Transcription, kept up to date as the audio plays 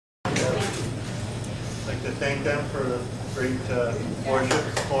like to thank them for the great worship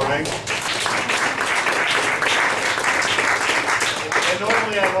this morning. And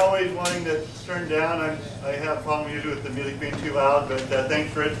normally I'm always wanting to turn down. I have a problem usually with the music being too loud, but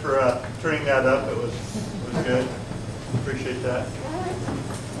thanks, Rich, for turning that up. It was good. Appreciate that.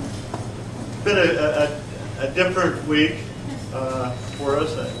 It's been a different week for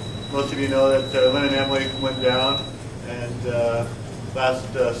us. Most of you know that Lynn and Emily went down and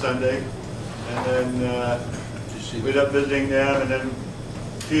last Sunday, and then we ended up visiting them, and then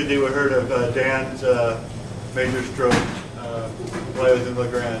Tuesday we heard of Dan's major stroke while he was in La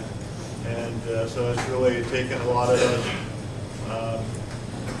Grande, and so it's really taken a lot of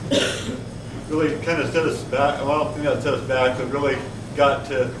us, really kind of set us back. Well, I don't think that set us back, but really got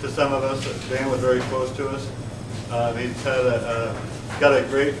to some of us. Dan was very close to us. He's had got a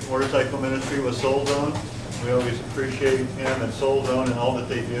great motorcycle ministry with Soul Zone. We always appreciate him and Soul Zone and all that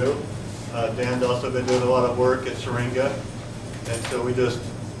they do. Dan's also been doing a lot of work at Syringa, and so we just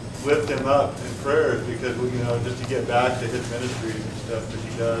lift him up in prayers because we, just to get back to his ministries and stuff that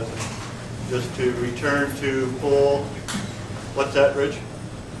he does, and just to return to full. What's that, Rich?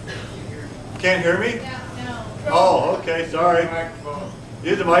 Can't hear me? Yeah, no. Oh, okay. Sorry.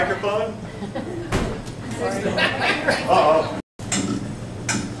 Use the microphone. Uh-oh.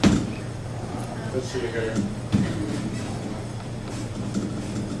 Let's see here.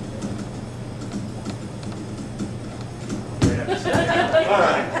 All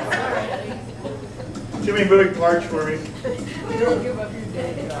right. Too many moving parts for me. Don't give up your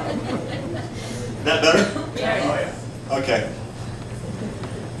day job. That better? Yeah. Oh, yeah. Okay.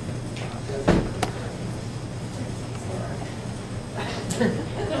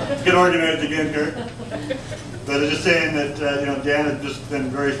 Get organized again here. But I'm just saying that Dan has just been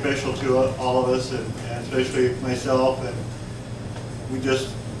very special to all of us, and especially myself, and we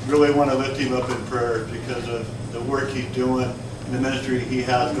just really want to lift him up in prayer because of the work he's doing and the ministry he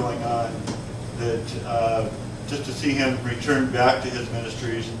has going on. That just to see him return back to his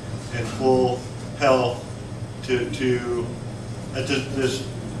ministries in full health to this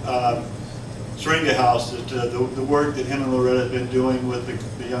Syringa house, that the work that him and Loretta have been doing with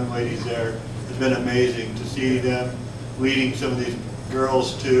the young ladies there has been amazing. To see them leading some of these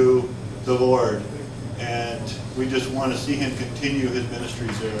girls to the Lord, and we just want to see him continue his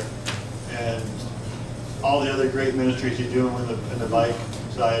ministries there, and all the other great ministries he's doing in the bike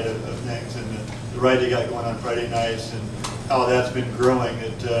side of things, and the ride they got going on Friday nights, and how that's been growing.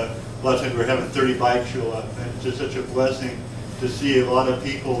 A lot of times we're having 30 bikes show up, and it's just such a blessing to see a lot of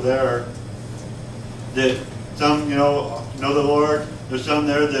people there that some know the Lord. There's some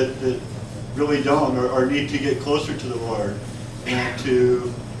there that really don't, or need to get closer to the Lord, and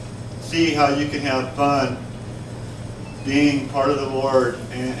to see how you can have fun being part of the Lord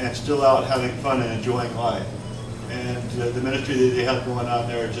and still out having fun and enjoying life. And the ministry that they have going on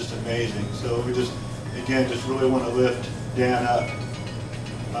there is just amazing. So we just really want to lift Dan up.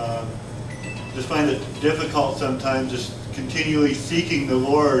 Just find it difficult sometimes just continually seeking the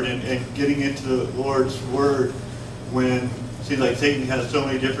Lord and getting into the Lord's Word when it seems like Satan has so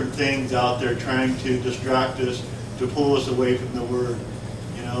many different things out there trying to distract us, to pull us away from the Word.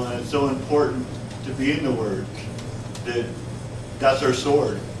 And it's so important to be in the Word. That's our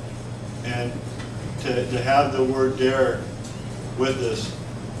sword. And to have the Word there with us.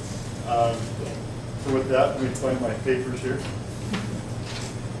 So with that, let me find my papers here.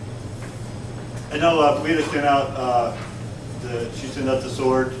 I know Lita sent out she sent out the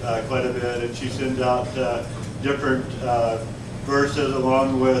sword quite a bit, and she sends out different verses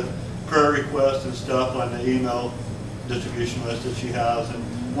along with prayer requests and stuff on the email distribution list that she has. And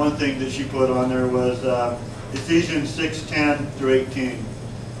one thing that she put on there was Ephesians 6:10 through 18.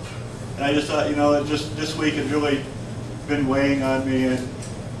 And I just thought, just this week has really been weighing on me, and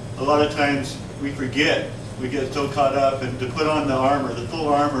a lot of times we forget. We get so caught up, and to put on the armor, the full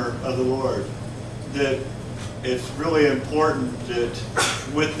armor of the Lord, that it's really important that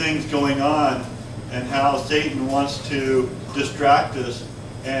with things going on and how Satan wants to distract us,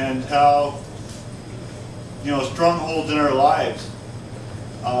 and how strongholds in our lives,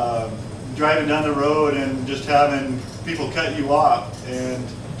 driving down the road and just having people cut you off and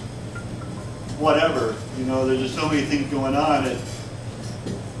whatever, there's just so many things going on.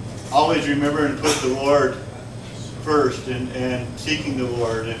 Always remember and put the Lord first, and seeking the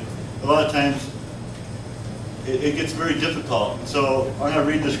Lord. And a lot of times it gets very difficult. So I'm going to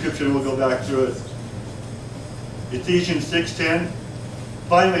read the scripture and we'll go back through it. Ephesians 6:10.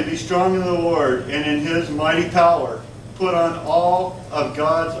 Finally, be strong in the Lord and in His mighty power. Put on all of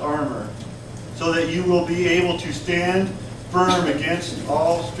God's armor, so that you will be able to stand firm against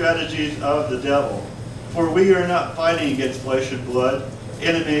all strategies of the devil. For we are not fighting against flesh and blood,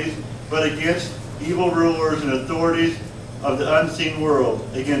 enemies, but against evil rulers and authorities of the unseen world,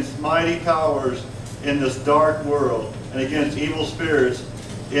 against mighty powers in this dark world, and against evil spirits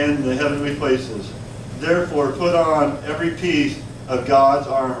in the heavenly places. Therefore put on every piece of God's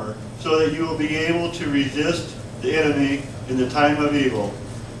armor, so that you will be able to resist the enemy in the time of evil.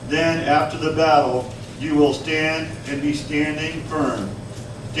 Then after the battle you will stand and be standing firm.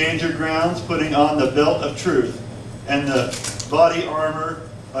 Stand your grounds, putting on the belt of truth and the body armor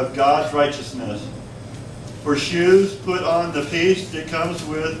of God's righteousness. For shoes, put on the peace that comes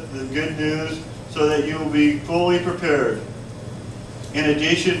with the good news, so that you will be fully prepared. In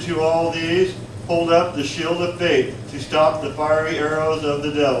addition to all these, hold up the shield of faith to stop the fiery arrows of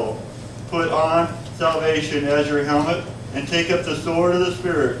the devil. Put on salvation as your helmet, and take up the sword of the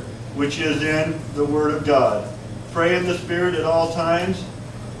Spirit, which is in the Word of God. Pray in the Spirit at all times,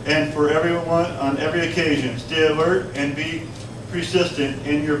 and for everyone on every occasion. Stay alert and be persistent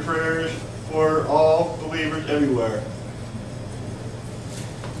in your prayers for all believers everywhere.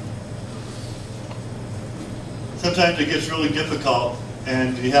 Sometimes it gets really difficult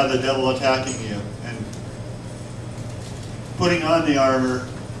and you have the devil attacking you. And putting on the armor,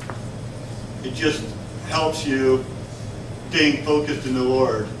 it just helps you staying focused in the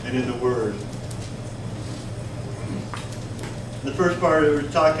Lord and in the Word. The first part, we're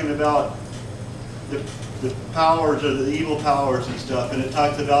talking about the powers or the evil powers and stuff, and it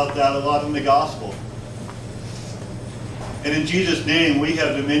talks about that a lot in the gospel. And in Jesus' name, we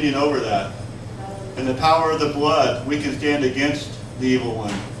have dominion over that. And the power of the blood, we can stand against the evil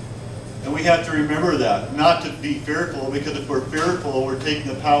one. And we have to remember that, not to be fearful, because if we're fearful, we're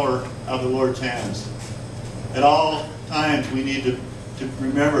taking the power out of the Lord's hands. At all times, we need to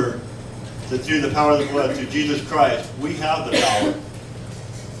remember that through the power of the blood, through Jesus Christ, we have the power.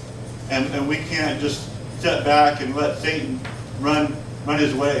 And we can't just sit back and let Satan run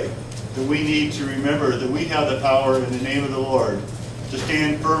his way. That we need to remember that we have the power in the name of the Lord to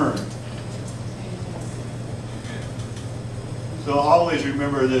stand firm. So always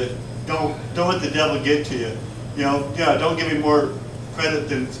remember that don't let the devil get to you. Don't give him more credit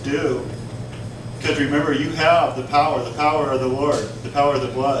than it's due. Because remember, you have the power of the Lord, the power of the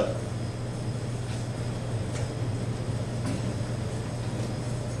blood.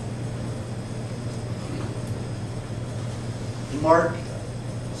 In Mark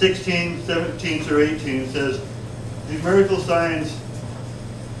 16, 17 through 18, it says, "These miracle signs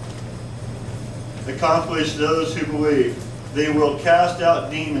accomplish those who believe. They will cast out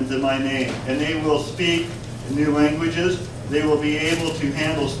demons in my name, and they will speak in new languages. They will be able to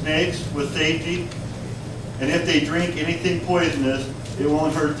handle snakes with safety, and if they drink anything poisonous, it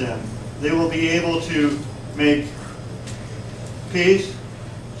won't hurt them. They will be able to make peace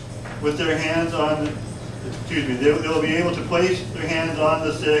with their hands on, they will be able to place their hands on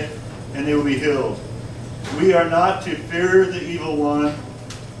the sick, and they will be healed. We are not to fear the evil one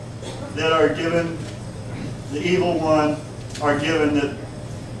that are given, the evil one are given that,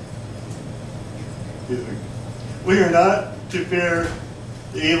 we are not to fear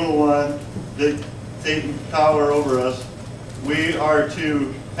the evil one that Satan's power over us. We are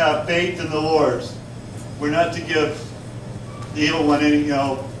to have faith in the Lord. We're not to give the evil one any,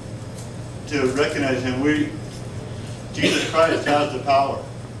 to recognize him. Jesus Christ has the power.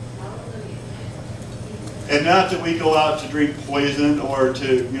 And not that we go out to drink poison or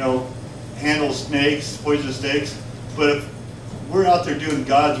to, handle snakes, poisonous snakes, but if we're out there doing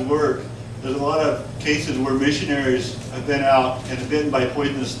God's work, there's a lot of cases where missionaries have been out and have bitten by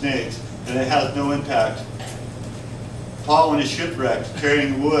poisonous snakes, and it has no impact. Paul, when he's shipwrecked,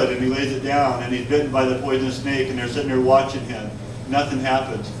 carrying wood, and he lays it down, and he's bitten by the poisonous snake, and they're sitting there watching him. Nothing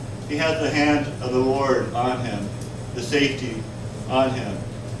happens. He has the hand of the Lord on him, the safety on him.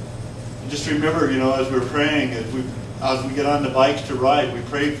 And just remember, as we're praying, as we get on the bikes to ride, we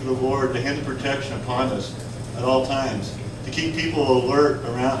pray for the Lord, the hand of protection upon us at all times, to keep people alert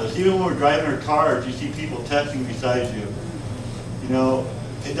around us. Even when we're driving our cars, you see people texting beside you.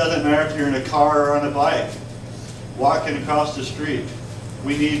 It doesn't matter if you're in a car or on a bike, walking across the street.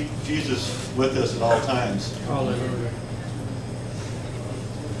 We need Jesus with us at all times. Hallelujah.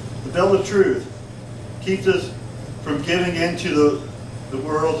 The belt of truth keeps us from giving into the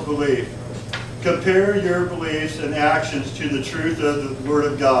world's belief. Compare your beliefs and actions to the truth of the Word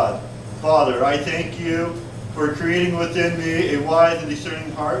of God. Father, I thank you for creating within me a wise and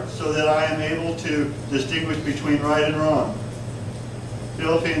discerning heart, so that I am able to distinguish between right and wrong.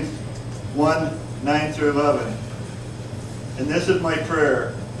 Philippians 1, 9 through 11. And this is my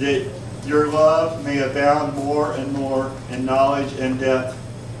prayer, that your love may abound more and more in knowledge and depth,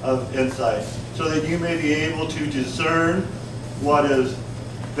 of insight, so that you may be able to discern what is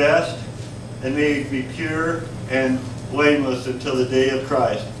best and may be pure and blameless until the day of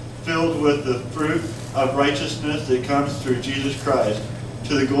Christ, filled with the fruit of righteousness that comes through Jesus Christ,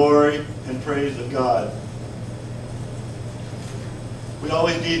 to the glory and praise of God. We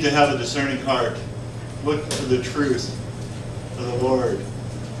always need to have a discerning heart. Look for the truth of the Lord.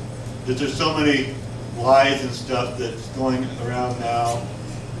 That there's so many lies and stuff that's going around now.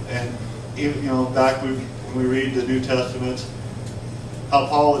 And even, back when we read the New Testament, how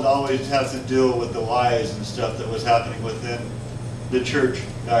Paul would always have to deal with the lies and stuff that was happening within the church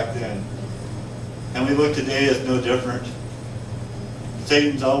back then. And we look today as no different.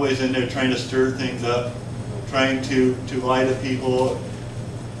 Satan's always in there trying to stir things up, trying to lie to people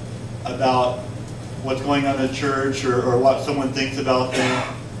about what's going on in the church or what someone thinks about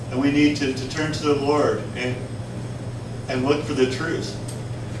them. And we need to turn to the Lord and look for the truth.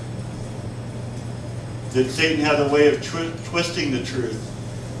 That Satan has a way of twisting the truth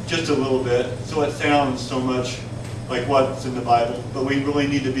just a little bit, so it sounds so much like what's in the Bible. But we really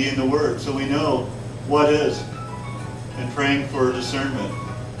need to be in the Word so we know what is, and praying for discernment.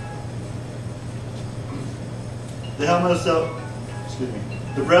 The helmet of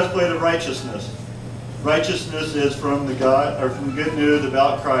the breastplate of righteousness. Righteousness is from the good news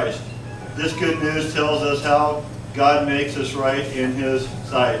about Christ. This good news tells us how God makes us right in His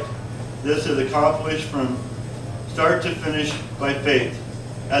sight. This is accomplished from start to finish by faith.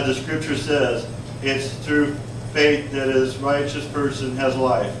 As the Scripture says, it's through faith that a righteous person has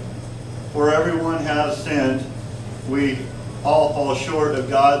life. For everyone has sinned, we all fall short of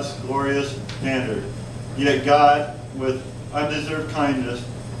God's glorious standard. Yet God, with undeserved kindness,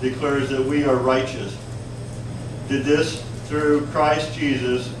 declares that we are righteous. Did this through Christ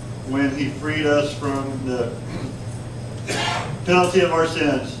Jesus when He freed us from the penalty of our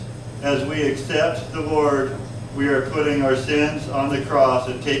sins. As we accept the Lord, we are putting our sins on the cross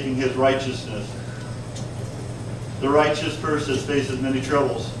and taking His righteousness. The righteous person faces many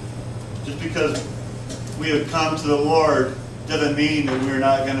troubles. Just because we have come to the Lord doesn't mean that we're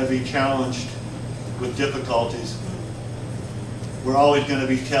not going to be challenged with difficulties. We're always going to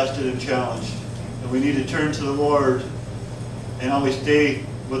be tested and challenged. And we need to turn to the Lord and always stay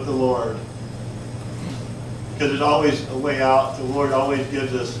with the Lord. Because there's always a way out. The Lord always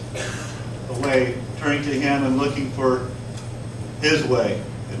gives us a way, turning to Him and looking for His way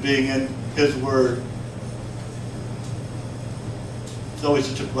and being in His Word. It's always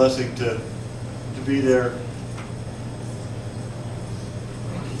such a blessing to be there.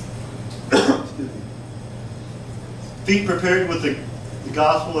 Feet prepared with the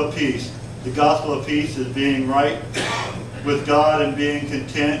gospel of peace. The gospel of peace is being right with God and being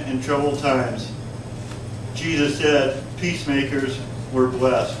content in troubled times. Jesus said, peacemakers were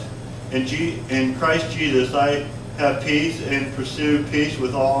blessed. In Christ Jesus, I have peace and pursue peace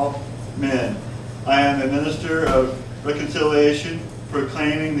with all men. I am a minister of reconciliation,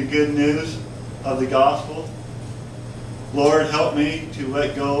 proclaiming the good news of the gospel. Lord, help me to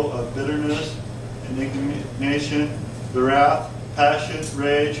let go of bitterness, indignation, the wrath, passion,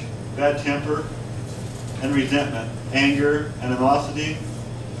 rage, bad temper, and resentment, anger, animosity.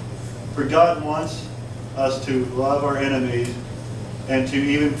 For God wants us to love our enemies and to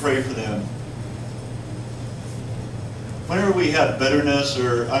even pray for them. Whenever we have bitterness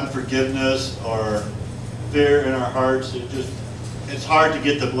or unforgiveness or fear in our hearts, it's hard to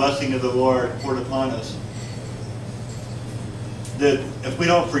get the blessing of the Lord poured upon us. That if we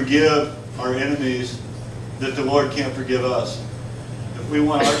don't forgive our enemies, that the Lord can't forgive us. If we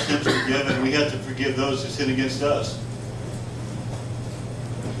want our sins forgiven, we have to forgive those who sin against us.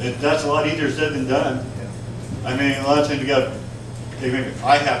 That's a lot easier said than done. I mean, a lot of times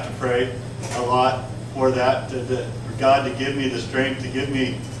I have to pray a lot for that, for God to give me the strength, to give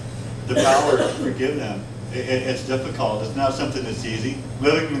me the power to forgive them. It's difficult. It's not something that's easy.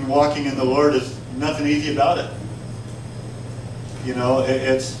 Living and walking in the Lord is nothing easy about it.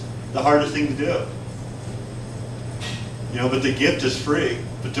 It's the hardest thing to do. But the gift is free.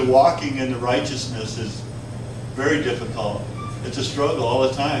 But the walking in the righteousness is very difficult. It's a struggle all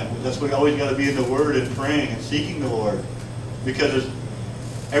the time. That's why we always got to be in the Word and praying and seeking the Lord. Because there's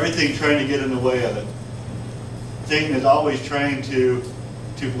everything trying to get in the way of it. Satan is always trying to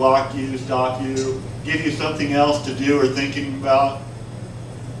block you, stop you, give you something else to do or thinking about.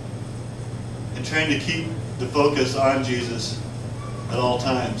 And trying to keep the focus on Jesus at all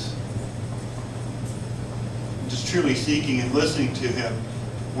times. Just truly seeking and listening to Him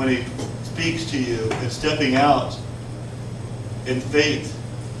when He speaks to you and stepping out in faith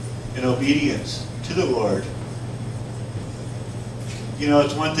and obedience to the Lord. you know,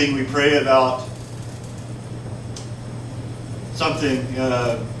 it's one thing we pray about something, you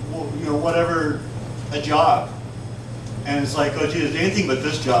know, whatever, a job. And it's like, oh Jesus, anything but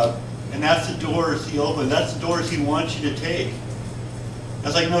this job. And that's the doors he opened. That's the doors he wants you to take. I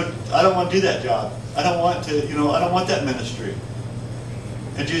was like, no, I don't want to do that job. I don't want to, you know, I don't want that ministry.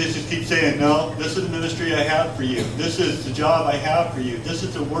 And Jesus just keeps saying, no, this is the ministry I have for you. This is the job I have for you. This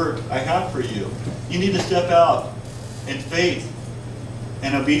is the work I have for you. You need to step out in faith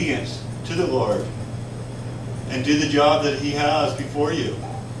and obedience to the Lord and do the job that he has before you.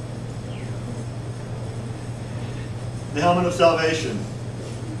 The helmet of salvation.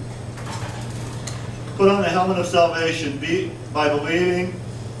 Put on the helmet of salvation by believing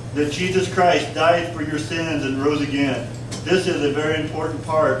that Jesus Christ died for your sins and rose again. This is a very important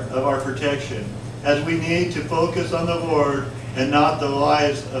part of our protection, as we need to focus on the Lord and not the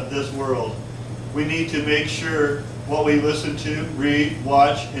lies of this world. We need to make sure what we listen to, read,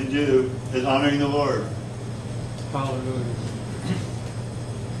 watch, and do is honoring the Lord. Hallelujah.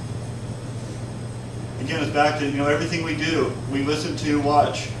 Again, it's back to, you know, everything we do, we listen to,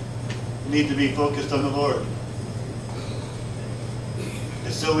 watch, need to be focused on the Lord.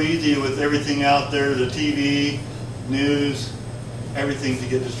 It's so easy with everything out there, the TV, news, everything, to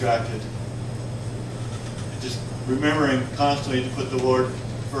get distracted. Just remembering constantly to put the Lord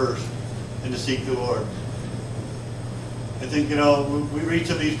first and to seek the Lord. I think, you know, we read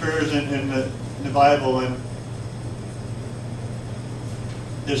some of these prayers in the Bible, and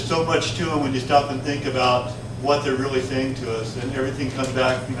there's so much to them when you stop and think about what they're really saying to us, and everything comes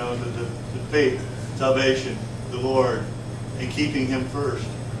back, you know, the faith, salvation, the Lord, and keeping him first.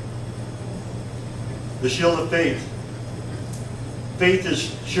 The shield of faith. Faith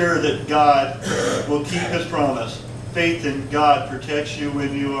is sure that God will keep his promise. Faith in God protects you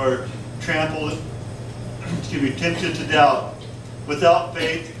when you are tempted to doubt. Without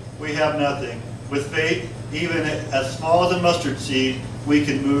faith, we have nothing. With faith, even as small as a mustard seed, we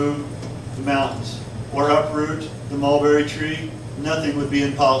can move the mountains or uproot the mulberry tree. Nothing would be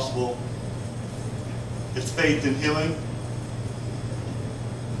impossible. It's faith in healing.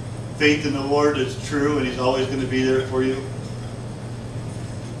 Faith in the Lord is true, and he's always going to be there for you.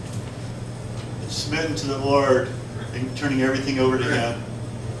 It's submitting to the Lord and turning everything over to him.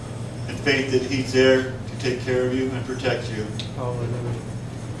 And faith that he's there to take care of you and protect you. Hallelujah.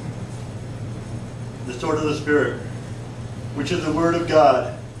 The sword of the Spirit, which is the Word of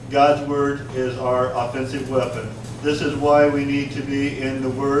God. God's Word is our offensive weapon. This is why we need to be in the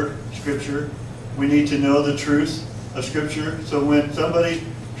Word, Scripture. We need to know the truth of Scripture, so when somebody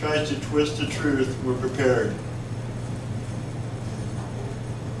tries to twist the truth, we're prepared.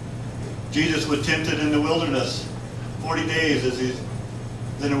 Jesus was tempted in the wilderness 40 days as he's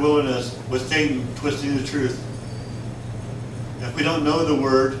in the wilderness with Satan twisting the truth. If we don't know the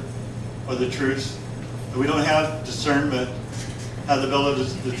Word or the truth, if we don't have discernment, have the ability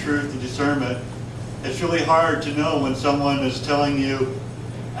to the truth and discernment, it's really hard to know when someone is telling you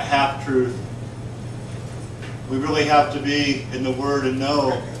a half-truth. We really have to be in the Word and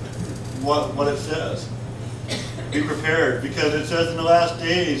know what it says. Be prepared, because it says in the last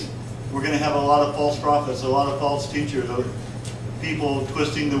days we're going to have a lot of false prophets, a lot of false teachers, people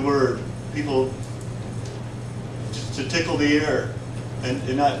twisting the Word, people just to tickle the air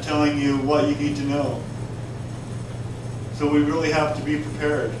and not telling you what you need to know. So we really have to be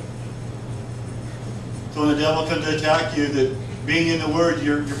prepared. So when the devil comes to attack you, that being in the Word,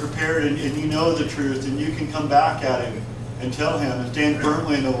 you're prepared and you know the truth, and you can come back at him and tell him and stand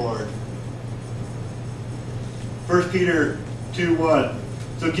firmly in the Lord. 1 Peter 2:1.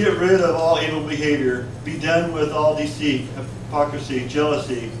 So get rid of all evil behavior. Be done with all deceit, hypocrisy,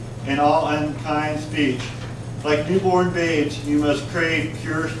 jealousy, and all unkind speech. Like newborn babes, you must crave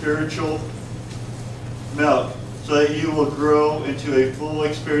pure spiritual milk, so that you will grow into a full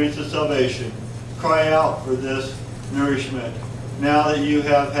experience of salvation. Cry out for this nourishment, now that you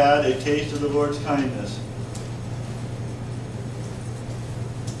have had a taste of the Lord's kindness.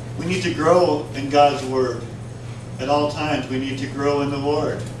 We need to grow in God's Word. At all times, we need to grow in the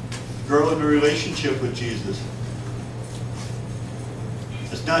Lord. Grow in a relationship with Jesus.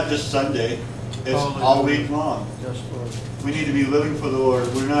 It's not just Sunday. It's all week long. Yes, Lord. We need to be living for the Lord.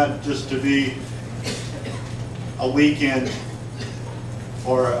 We're not just to be a weekend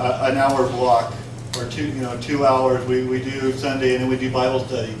or an hour block or 2 hours. We do Sunday and then we do Bible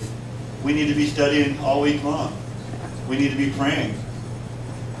study. We need to be studying all week long. We need to be praying.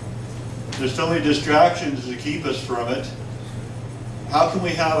 There's so many distractions to keep us from it. How can we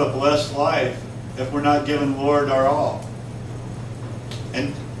have a blessed life if we're not giving Lord our all?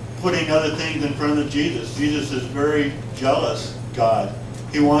 And putting other things in front of Jesus. Jesus is very jealous God.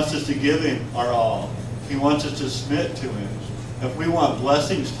 He wants us to give Him our all. He wants us to submit to Him. If we want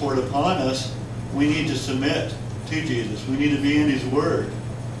blessings poured upon us, we need to submit to Jesus. We need to be in His Word.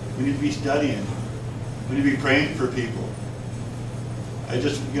 We need to be studying. We need to be praying for people. I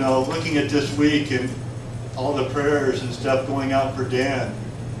just, looking at this week and all the prayers and stuff going out for Dan,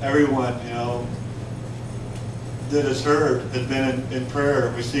 everyone, that has heard has been in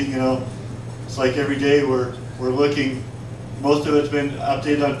prayer. We see, it's like every day we're looking. Most of it's been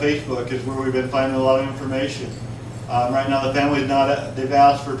updated on Facebook, is where we've been finding a lot of information. Right now the family's they've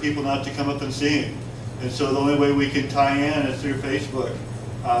asked for people not to come up and sing. And so the only way we can tie in is through Facebook.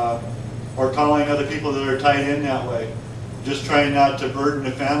 Or calling other people that are tied in that way. Just trying not to burden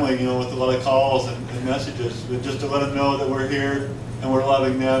the family, with a lot of calls and messages, but just to let them know that we're here and we're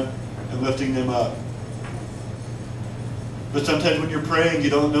loving them and lifting them up. But sometimes when you're praying, you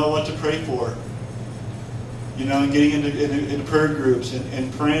don't know what to pray for. And getting into prayer groups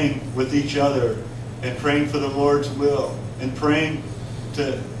and praying with each other and praying for the Lord's will and praying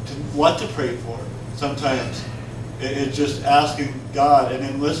to what to pray for. Sometimes it's just asking God and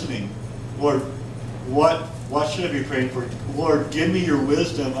then listening. Lord, what should I be praying for? Lord, give me your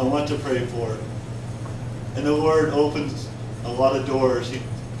wisdom on what to pray for. And the Lord opens a lot of doors. He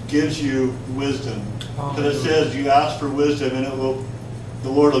gives you wisdom. Because it says you ask for wisdom and the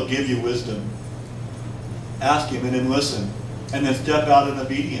Lord will give you wisdom. Ask Him and then listen. And then step out in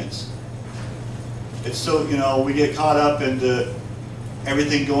obedience. It's so, we get caught up into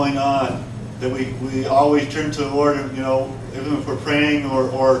everything going on that we always turn to the Lord and, even if we're praying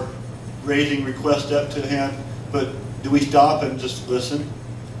or raising requests up to Him, but do we stop and just listen?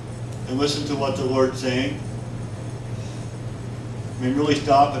 And listen to what the Lord's saying? I mean, really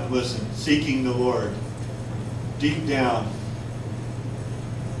stop and listen, seeking the Lord. Deep down.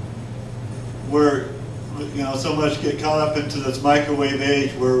 We're, so much get caught up into this microwave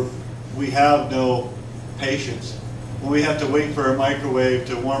age where we have no patience. When we have to wait for a microwave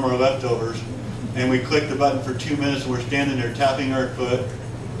to warm our leftovers, and we click the button for 2 minutes and we're standing there tapping our foot,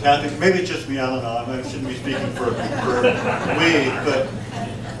 maybe it's just me, I don't know, I shouldn't be speaking for we, but,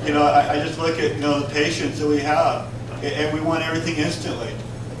 I just look at, the patience that we have, and we want everything instantly.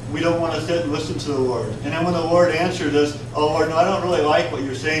 We don't want to sit and listen to the Lord. And then when the Lord answers us, oh Lord, no, I don't really like what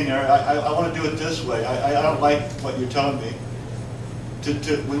you're saying there, I want to do it this way, I don't like what you're telling me.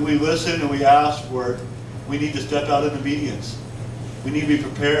 When we listen and we ask for it, we need to step out in obedience. We need to be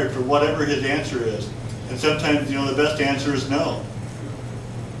prepared for whatever His answer is. And sometimes, the best answer is no.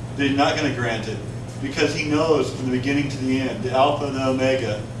 He's not going to grant it. Because He knows from the beginning to the end, the Alpha and the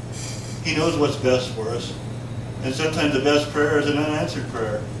Omega. He knows what's best for us. And sometimes the best prayer is an unanswered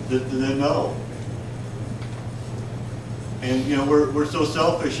prayer. The no. And, we're so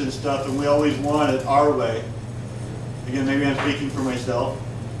selfish and stuff, and we always want it our way. Again, maybe I'm speaking for myself.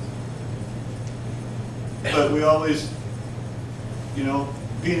 But we always,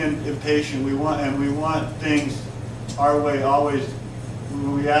 being impatient, we want things our way always.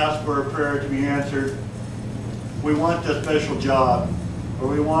 When we ask for a prayer to be answered, we want that special job, or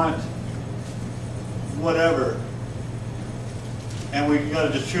we want whatever. And we've got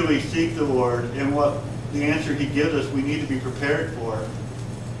to just truly seek the Lord, and what the answer He gives us, we need to be prepared for.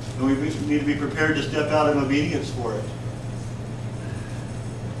 And we need to be prepared to step out in obedience for it.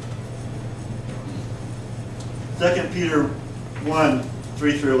 2 Peter 1,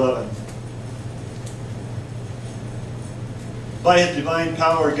 3 through 11. By His divine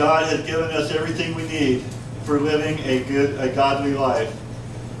power, God has given us everything we need for living a godly life.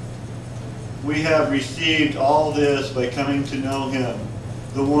 We have received all this by coming to know Him,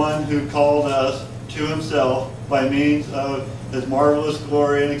 the one who called us to Himself by means of His marvelous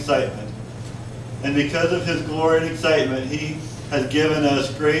glory and excitement. And because of His glory and excitement, He has given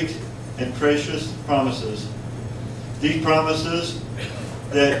us great and precious promises. These promises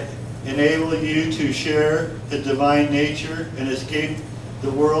that enable you to share His divine nature and escape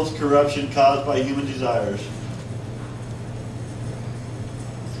the world's corruption caused by human desires.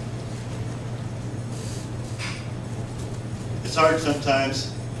 It's hard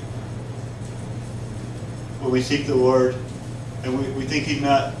sometimes when we seek the Lord and we think He's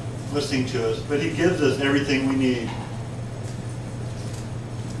not listening to us, but He gives us everything we need.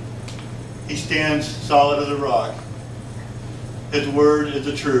 He stands solid as a rock. His word is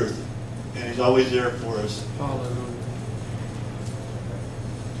the truth, and He's always there for us. Hallelujah.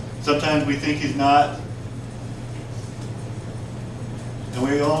 Sometimes we think He's not, and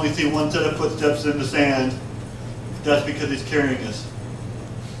we only see one set of footsteps in the sand. That's because He's carrying us.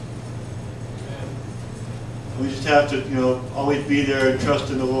 We just have to, always be there and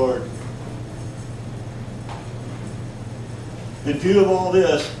trust in the Lord. In view of all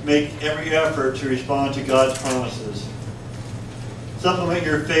this, make every effort to respond to God's promises. Supplement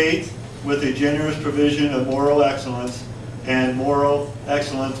your faith with a generous provision of moral excellence, and moral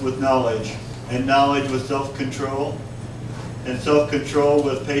excellence with knowledge, and knowledge with self-control, and self-control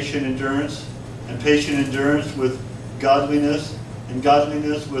with patient endurance, and patient endurance with godliness, and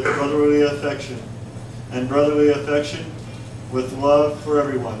godliness with brotherly affection, and brotherly affection with love for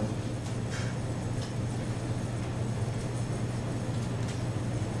everyone.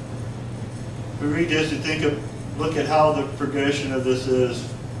 We read this and look at how the progression of this is.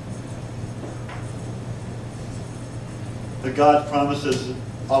 That God's promise is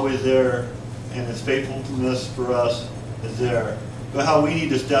always there, and His faithfulness for us is there. But how we need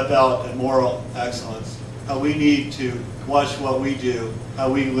to step out in moral excellence, how we need to watch what we do,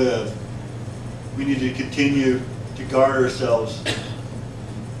 how we live. We need to continue to guard ourselves.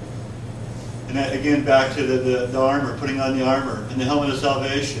 And that, again, back to the armor, putting on the armor and the helmet of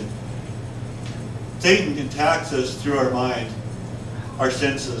salvation. Satan attacks us through our mind, our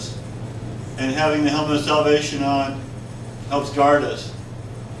senses. And having the helmet of salvation on helps guard us.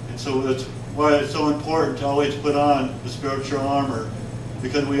 And so that's why it's so important to always put on the spiritual armor,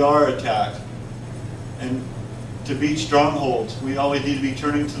 because we are attacked. And to beat strongholds, we always need to be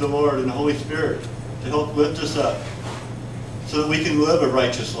turning to the Lord and the Holy Spirit to help lift us up so that we can live a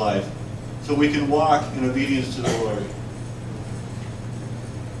righteous life, so we can walk in obedience to the Lord.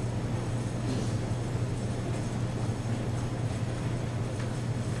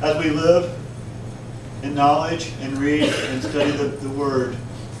 As we live in knowledge and read and study the Word,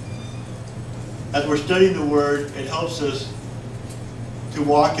 as we're studying the Word, it helps us to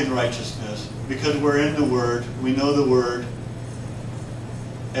walk in righteousness because we're in the Word, we know the Word,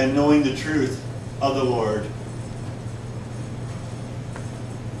 and knowing the truth of the Lord.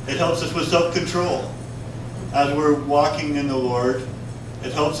 It helps us with self-control. As we're walking in the Lord,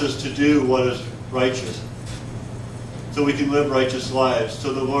 it helps us to do what is righteous, so we can live righteous lives,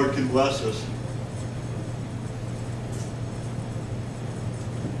 so the Lord can bless us.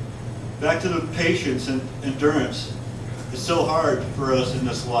 Back to the patience and endurance. It's so hard for us in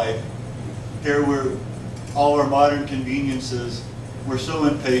this life. Here we're all our modern conveniences. We're so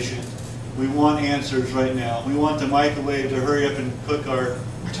impatient. We want answers right now. We want the microwave to hurry up and cook our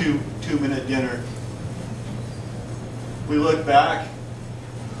two-minute dinner. We look back.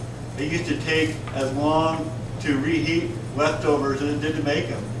 It used to take as long to reheat leftovers as it did to make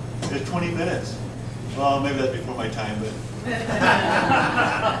them. It was 20 minutes. Well, maybe that's before my time, but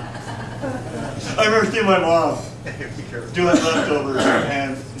I remember seeing my mom doing leftovers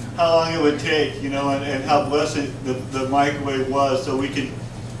and how long it would take, and how blessed the microwave was, so we could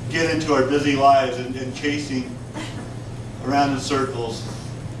get into our busy lives and chasing around in circles.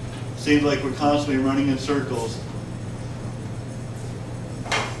 Seems like we're constantly running in circles.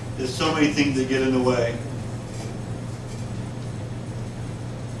 There's so many things that get in the way.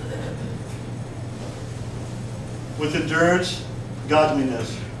 With endurance,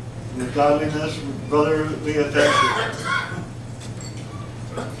 godliness. With godliness, brotherly affection.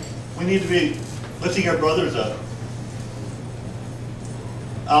 We need to be lifting our brothers up.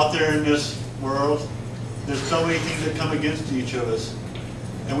 Out there in this world, there's so many things that come against each of us.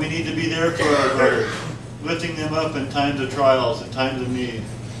 And we need to be there for our brothers, lifting them up in times of trials and times of need.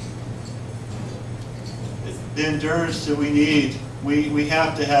 The endurance that we need, we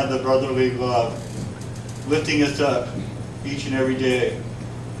have to have the brotherly love, lifting us up each and every day.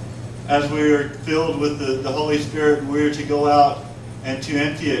 As we are filled with the Holy Spirit, we are to go out and to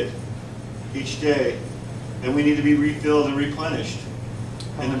empty it each day. And we need to be refilled and replenished.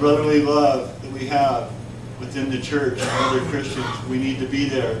 And the brotherly love that we have within the church and other Christians, we need to be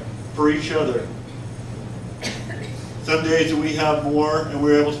there for each other. Some days we have more and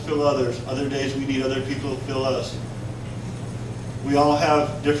we're able to fill others. Other days we need other people to fill us. We all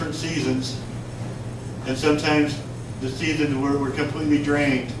have different seasons. And sometimes the season where we're completely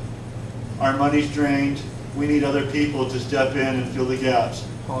drained. Our money's drained. We need other people to step in and fill the gaps.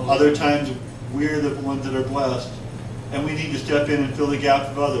 Other times we're the ones that are blessed. And we need to step in and fill the gap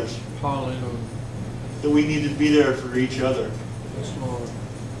of others. Hallelujah. That we need to be there for each other. Yes, Lord.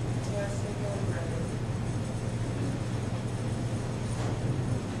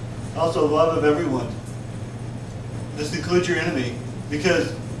 Also, love of everyone. This includes your enemy,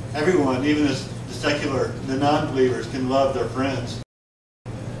 because everyone, even the secular, the non-believers, can love their friends.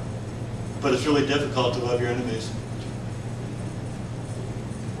 But it's really difficult to love your enemies.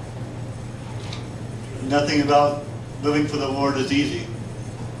 Nothing about living for the Lord is easy.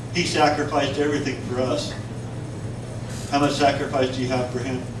 He sacrificed everything for us. How much sacrifice do you have for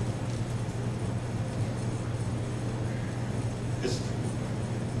Him?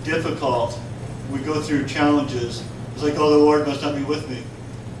 difficult, we go through challenges, it's like, oh, the Lord must not be with me.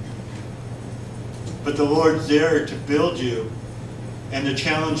 But the Lord's there to build you, and the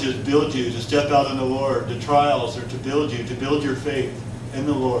challenges build you to step out in the Lord. The trials are to build you, to build your faith in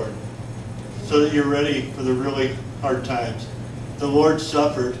the Lord, so that you're ready for the really hard times. The Lord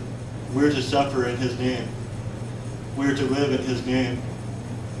suffered. We're to suffer in His name. We're to live in His name.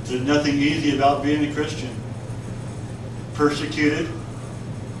 There's nothing easy about being a Christian. Persecuted.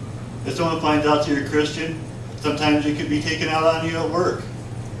 If someone finds out that you're a Christian, sometimes it can be taken out on you at work.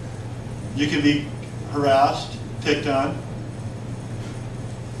 You can be harassed, picked on.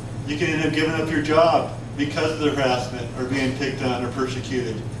 You can end up giving up your job because of the harassment or being picked on or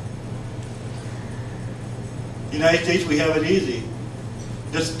persecuted. The United States, we have it easy.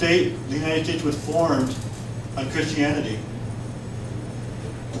 This state, the United States, was formed on Christianity.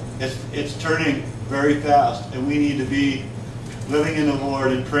 It's turning very fast, and we need to be living in the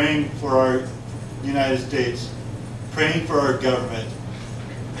Lord and praying for our United States, praying for our government,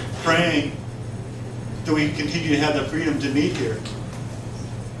 praying that we continue to have the freedom to meet here.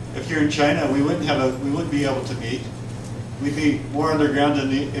 If you're in China, we wouldn't be able to meet. We'd be more underground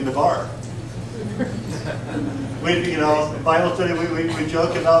in the bar. Bible study, we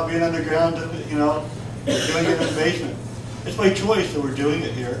joke about being underground and, doing it in the basement. It's by choice that we're doing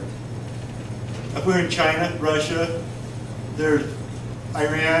it here. If we're in China, Russia, there's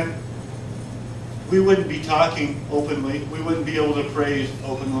Iran, we wouldn't be talking openly. We wouldn't be able to praise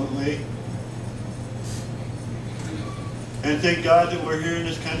openly. And thank God that we're here in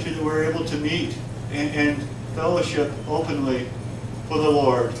this country, that we're able to meet and fellowship openly for the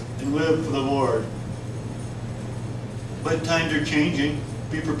Lord and live for the Lord. But times are changing.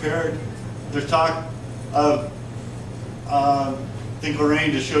 Be prepared. There's talk of, I think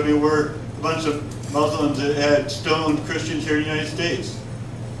Lorraine just showed me where a bunch of Muslims that had stoned Christians here in the United States.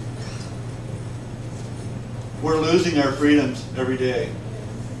 We're losing our freedoms every day.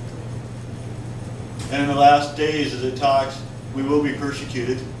 And in the last days, as it talks, we will be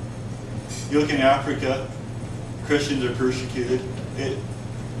persecuted. You look in Africa, Christians are persecuted.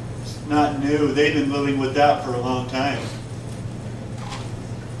 It's not new. They've been living with that for a long time.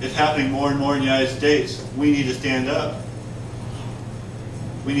 It's happening more and more in the United States. We need to stand up.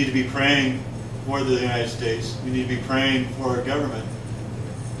 We need to be praying for the United States. We need to be praying for our government.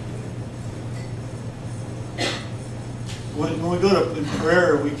 When we go to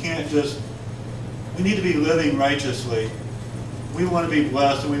prayer, we can't just, we need to be living righteously. We want to be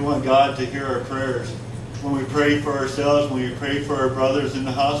blessed, and we want God to hear our prayers. When we pray for ourselves, when we pray for our brothers in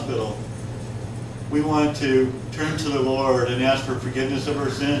the hospital, we want to turn to the Lord and ask for forgiveness of our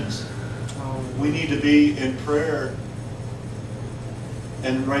sins. We need to be in prayer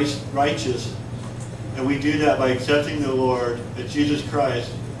and righteous. And we do that by accepting the Lord as Jesus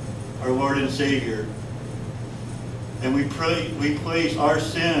Christ, our Lord and Savior. And we place our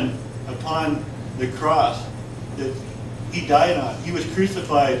sin upon the cross that He died on. He was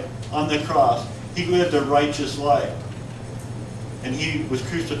crucified on the cross. He lived a righteous life. And He was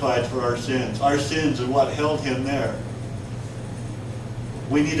crucified for our sins. Our sins are what held Him there.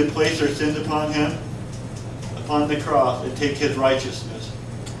 We need to place our sins upon Him, upon the cross, and take His righteousness.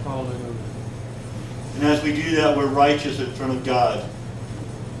 Hallelujah. And as we do that, we're righteous in front of God.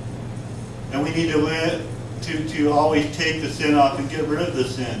 And we need to live to always take the sin off and get rid of the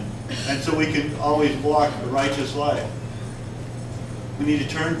sin. And so we can always walk a righteous life. We need to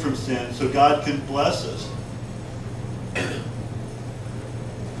turn from sin so God can bless us.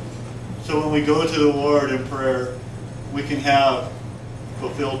 So when we go to the Lord in prayer, we can have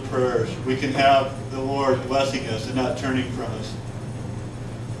fulfilled prayers. We can have the Lord blessing us and not turning from us.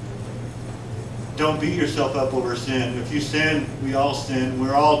 Don't beat yourself up over sin. If you sin, we all sin.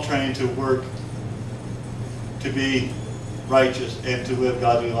 We're all trying to work to be righteous and to live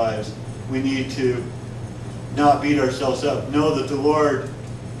godly lives. We need to not beat ourselves up. Know that the Lord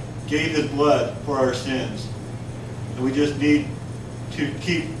gave His blood for our sins. And we just need to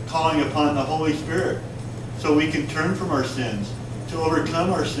keep calling upon the Holy Spirit so we can turn from our sins, to overcome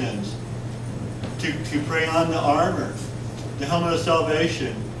our sins, to pray on the armor, the helmet of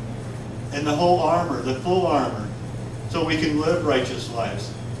salvation, and the whole armor, the full armor, so we can live righteous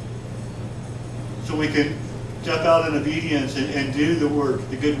lives. So we can step out in obedience and do the work,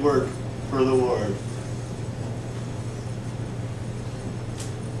 the good work for the Lord.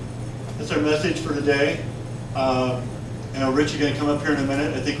 That's our message for today. Rich is going to come up here in a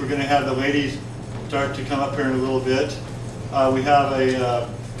minute. I think we're going to have the ladies start to come up here in a little bit. We have a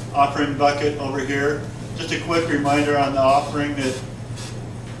offering bucket over here. Just a quick reminder on the offering that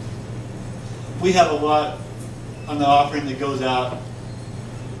we have a lot on the offering that goes out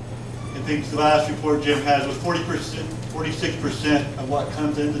I think the last report Jim has was 40%, 46% of what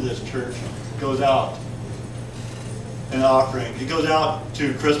comes into this church goes out in offering. It goes out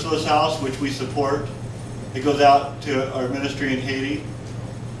to Crystala's house, which we support. It goes out to our ministry in Haiti.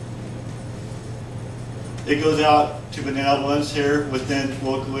 It goes out to benevolence here within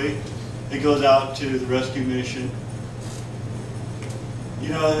locally. It goes out to the rescue mission. You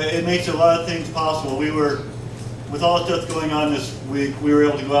know, it makes a lot of things possible. We were, with all the stuff going on this week, we were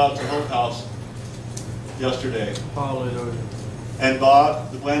able to go out to Hope House yesterday. Hallelujah. And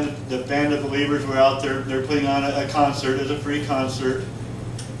Bob, the band of believers were out there. They're putting on a concert. It's a free concert.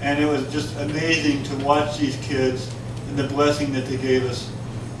 And it was just amazing to watch these kids and the blessing that they gave us.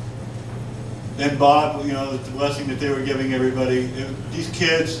 And Bob, you know, the blessing that they were giving everybody. These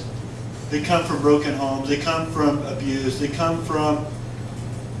kids, they come from broken homes. They come from abuse. They come from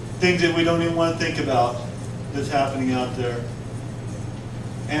things that we don't even want to think about that's happening out there.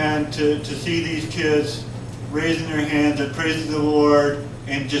 And to see these kids raising their hands and praising the Lord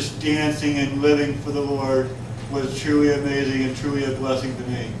and just dancing and living for the Lord was truly amazing and truly a blessing to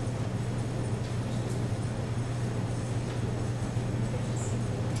me.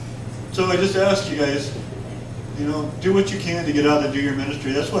 So I just ask you guys, you know, do what you can to get out and do your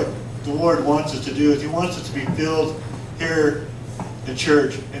ministry. That's what the Lord wants us to do. Is He wants us to be filled here in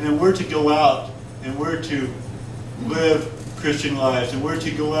church, and then we're to go out and we're to live Christian lives, and we're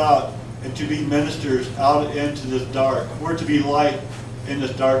to go out and to be ministers out into this dark. We're to be light in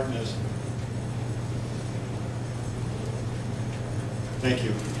this darkness. Thank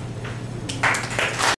you.